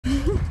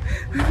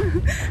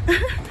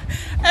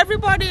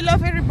Everybody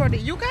love everybody.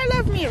 You guys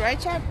love me, right,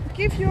 chat?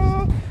 Give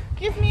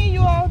me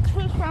your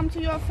Twitch from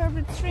to your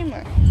favorite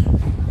streamer.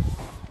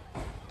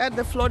 At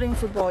the floating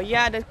football.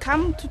 Yeah, they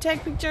come to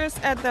take pictures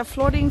at the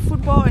floating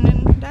football and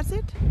then that's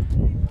it.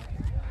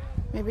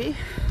 Maybe.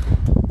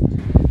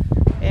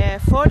 Yeah,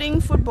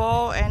 floating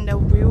football and the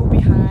view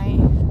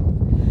behind.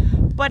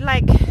 But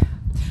like,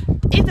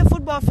 if the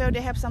football fail,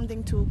 they have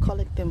something to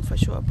collect them for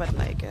sure. But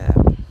like,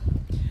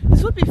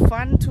 this would be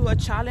fun to a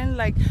challenge.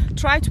 Like,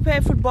 try to play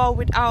football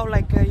without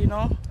like, you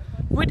know,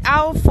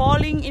 without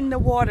falling in the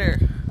water.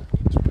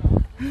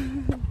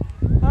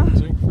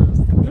 Drink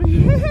first.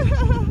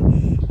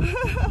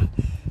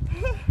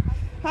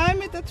 Hi,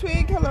 Mr.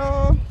 Twig.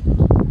 Hello.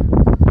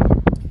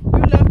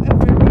 You love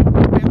everyone,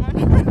 Pokemon.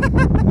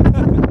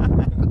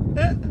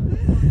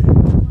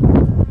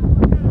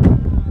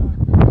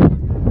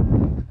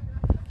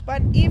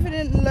 But even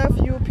in love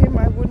you, Pim,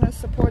 I would not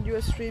support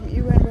your stream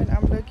even when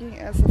I'm looking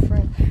as a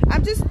friend.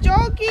 I'm just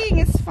joking.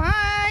 It's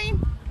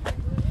fine.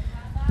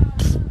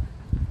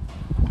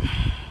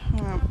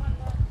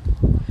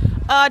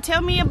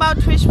 Tell me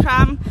about Twitch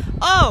Prime.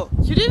 Oh,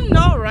 you didn't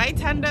know, right,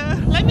 Thunder?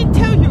 Let me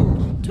tell you.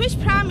 Twitch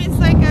Prime is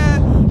like a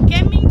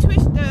gaming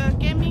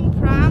gaming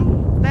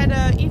Prime that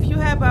if you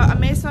have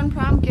Amazon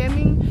Prime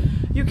Gaming,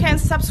 you can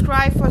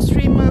subscribe for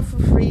streamer for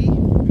free.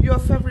 Your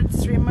favorite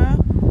streamer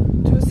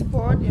to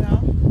support, you know.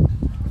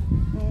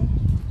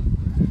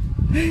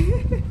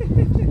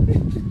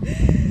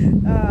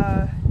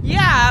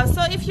 Yeah,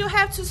 so if you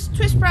have to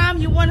Twitch Prime,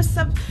 you wanna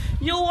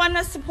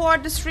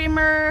support the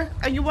streamer,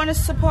 you wanna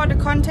support the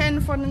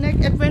content for the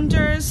next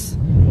adventures.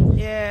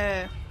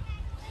 Yeah,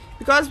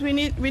 because we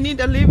need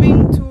a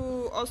living to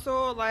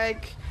also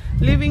like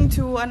living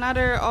to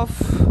another of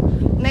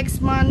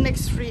next month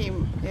next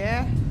stream.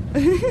 Yeah.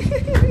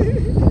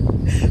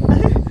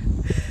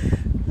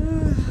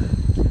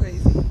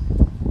 Crazy.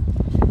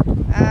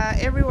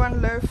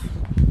 Everyone love.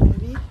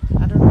 Maybe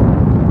I don't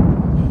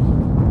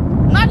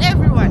know. Not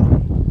everyone.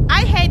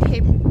 I hate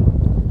him.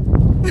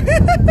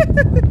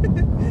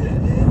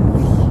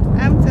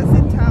 I'm just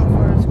in town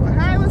for a tour.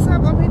 Hi, what's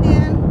up,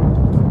 Opinion?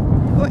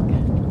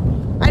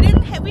 I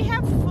didn't have. We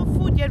have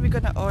food yet. We're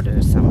gonna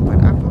order some,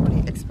 but are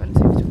probably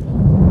expensive too.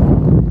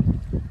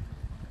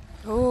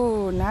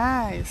 Oh,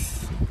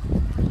 nice.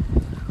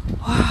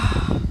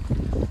 Wow,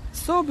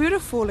 so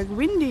beautiful. Like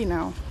windy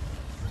now.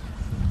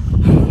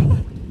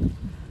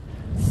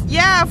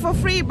 Yeah, for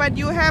free, but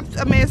you have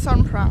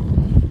Amazon Prime.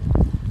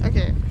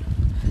 Okay,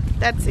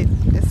 that's it.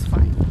 It's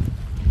fine.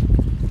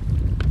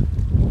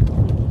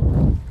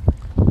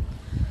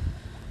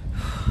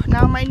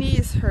 Now my knee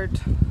is hurt.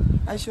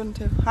 I shouldn't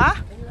have. Huh?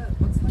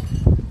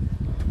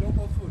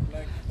 Local food,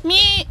 like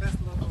มี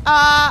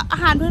อา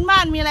หารพื้นบ้า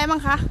นมีอะไรบ้า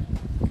งคะ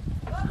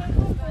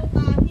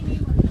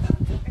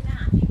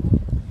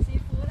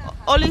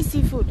Only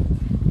seafood.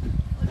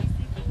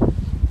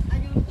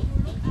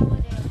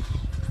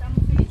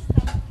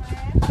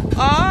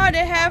 Oh,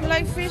 they have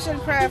like fish and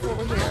crab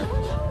over here.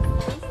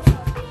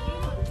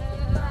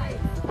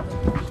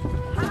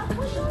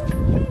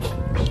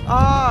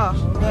 Oh,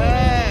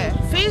 yeah.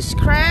 Fish,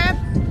 crab.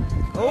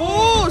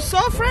 Oh, so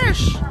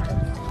fresh.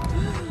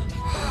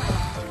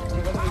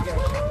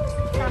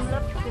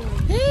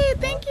 Hey,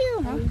 thank you.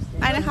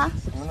 อะไรนะคะ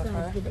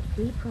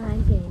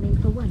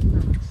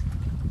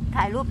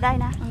ถ่ายรูปได้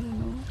นะ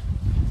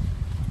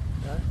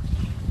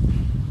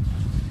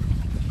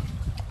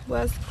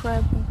Where's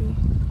crab maybe?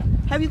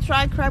 Have you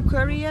tried crab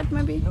curry yet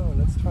maybe? No,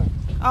 let's try.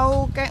 เอา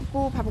แกะ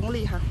ปูผัดผงกะห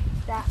รี่ค่ะ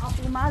จะเอา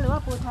ปูม้าหรือว่า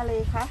ปูทะเล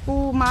คะ ปู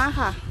ม้า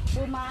ค่ะ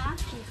ปูม้า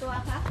กี่ตัว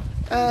คะ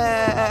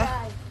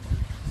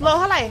โล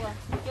เท่าไหร่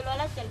กิโล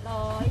ละ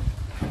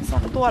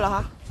2 ตัวเหรอค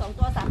ะ 2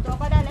 ตัว 3 ตัว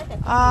ก็ได้แล้วแต่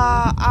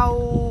เอ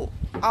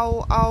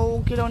า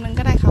กิโลนึง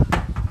ก็ได้ค่ะ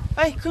เ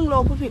อ้ยครึ่งโล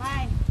พูดผิด ไม่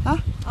ฮะ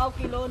เอา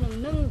กิโลหนึ่ง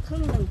นึ่งครึ่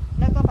งหนึ่ง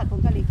แล้วก็ผัดผง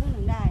กะหรี่ครึ่งห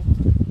นึ่งได้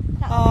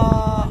ถ้าเอาเป็น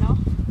ตัวเนาะ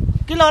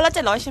กิโลละ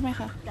700ใช่ไหม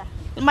คะ จ้ะ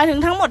หมายถึง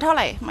ทั้งหมดเท่าไห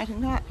ร่หมายถึง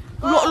ถ้า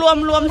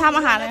รวมทำ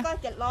อาหารเลย แล้วก็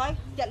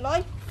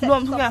700 รว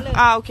มทุกอย่าง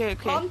โอเค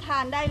พร้อมทา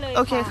นได้เลย โ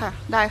อเคค่ะ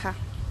ได้ค่ะ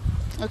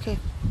โอเค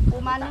ปู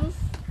ม้านึ่ง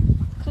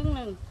ครึ่งห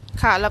นึ่ง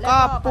ค่ะแล้วก็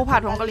ปูผั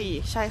ดผงกะหรี่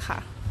ใช่ค่ะ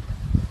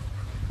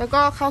แล้วก็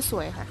ข้าวส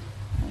วยค่ะ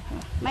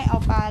ไม่เอา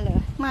ปลาเลย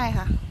ไม่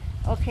ค่ะ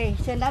โอเค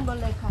เชิญด้านบน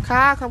เลยค่ะ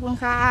ค่ะขอบคุณ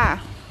ค่ะ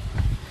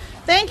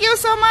Thank you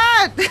so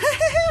much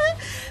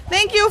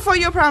Thank you for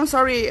your prime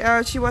sorry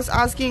she was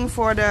asking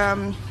for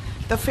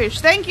the fish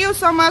Thank you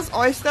so much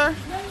oyster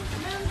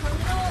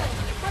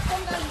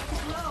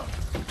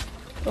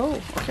Oh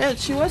okay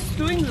she was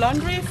doing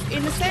laundry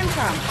in the same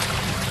time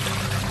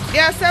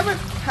Yeah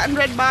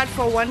 700 baht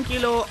for 1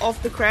 kilo of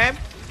the crab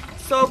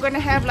So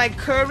gonna have like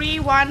curry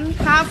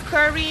half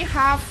curry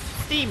half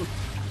steam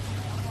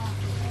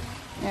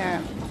Yeah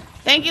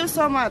Thank you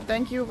so much.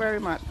 Thank you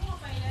very much.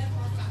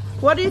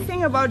 What do you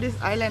think about this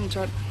island,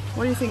 Chad?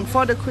 What do you think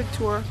for the quick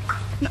tour?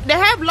 No, they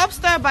have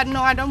lobster, but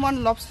no, I don't want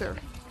lobster.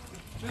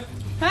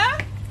 Huh?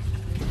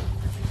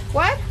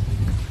 What?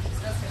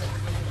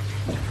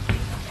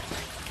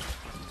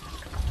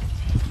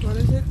 What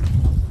is it?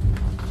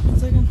 1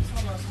 second.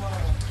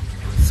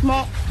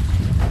 Small.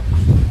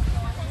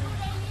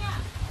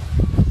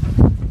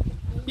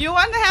 You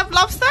want to have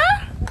lobster?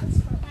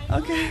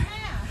 Okay.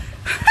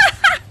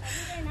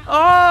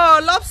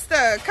 Oh,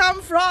 lobster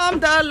come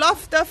from the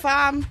lobster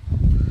farm.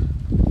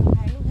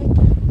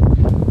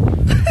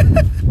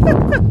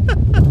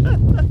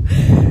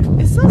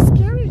 It's so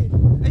scary.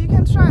 You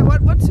can try.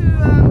 What to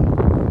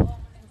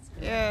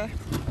yeah.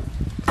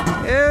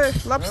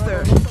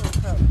 Lobster.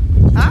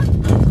 Huh?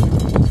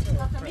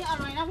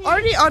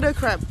 Already ordered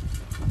crab.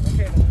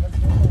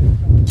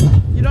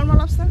 You don't want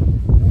lobster?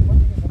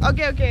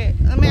 Okay.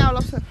 Let me out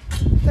lobster.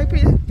 Take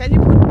please. Can you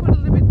put a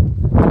little bit?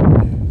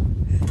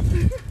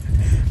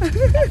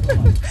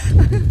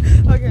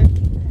 Okay.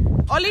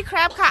 Only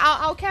crab ค่ะ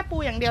เอาแค่ปู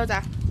อย่างเดียวจ้ะ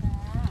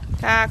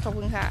ค่ะขอบ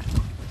คุณค่ะ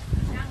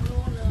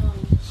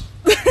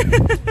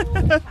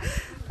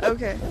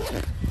Okay.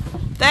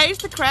 There is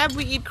the crab.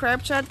 We eat crab,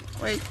 Chad.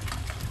 Wait.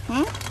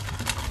 Oi.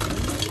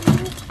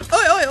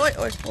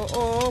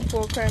 Oh,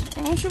 poor crab.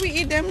 Oh, should we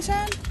eat them,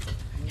 Chad?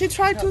 He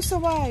tried to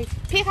survive.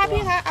 พี่ค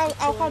ะ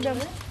เอาเข้าเดิม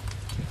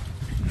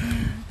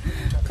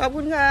ขอบ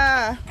คุณค่ะ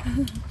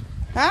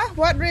Huh?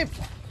 What rib?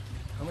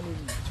 How many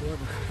do you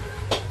have?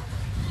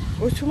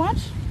 Oh, too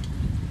much?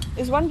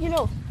 It's 1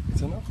 kilo.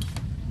 It's enough?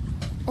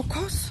 Of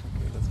course.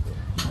 Okay, let's go.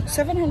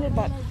 700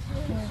 baht.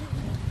 Yeah.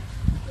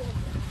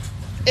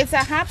 It's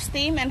a half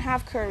steam and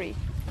half curry.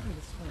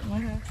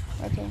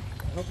 Okay.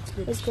 I hope it's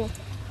good. Let's go.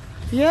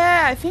 Yeah,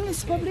 I think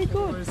it's probably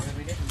good.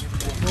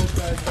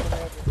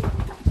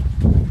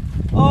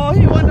 Oh,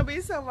 he wanna be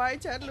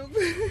survived, Chad. Look.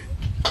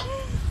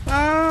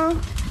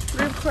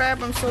 Rib crab.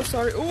 I'm so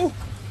sorry. Ooh,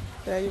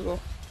 there you go.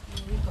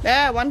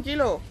 There, 1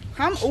 kilo.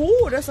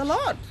 Ooh, there's a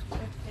lot.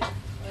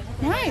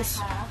 Nice.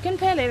 You can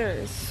pay later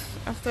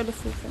after the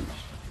food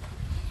finish.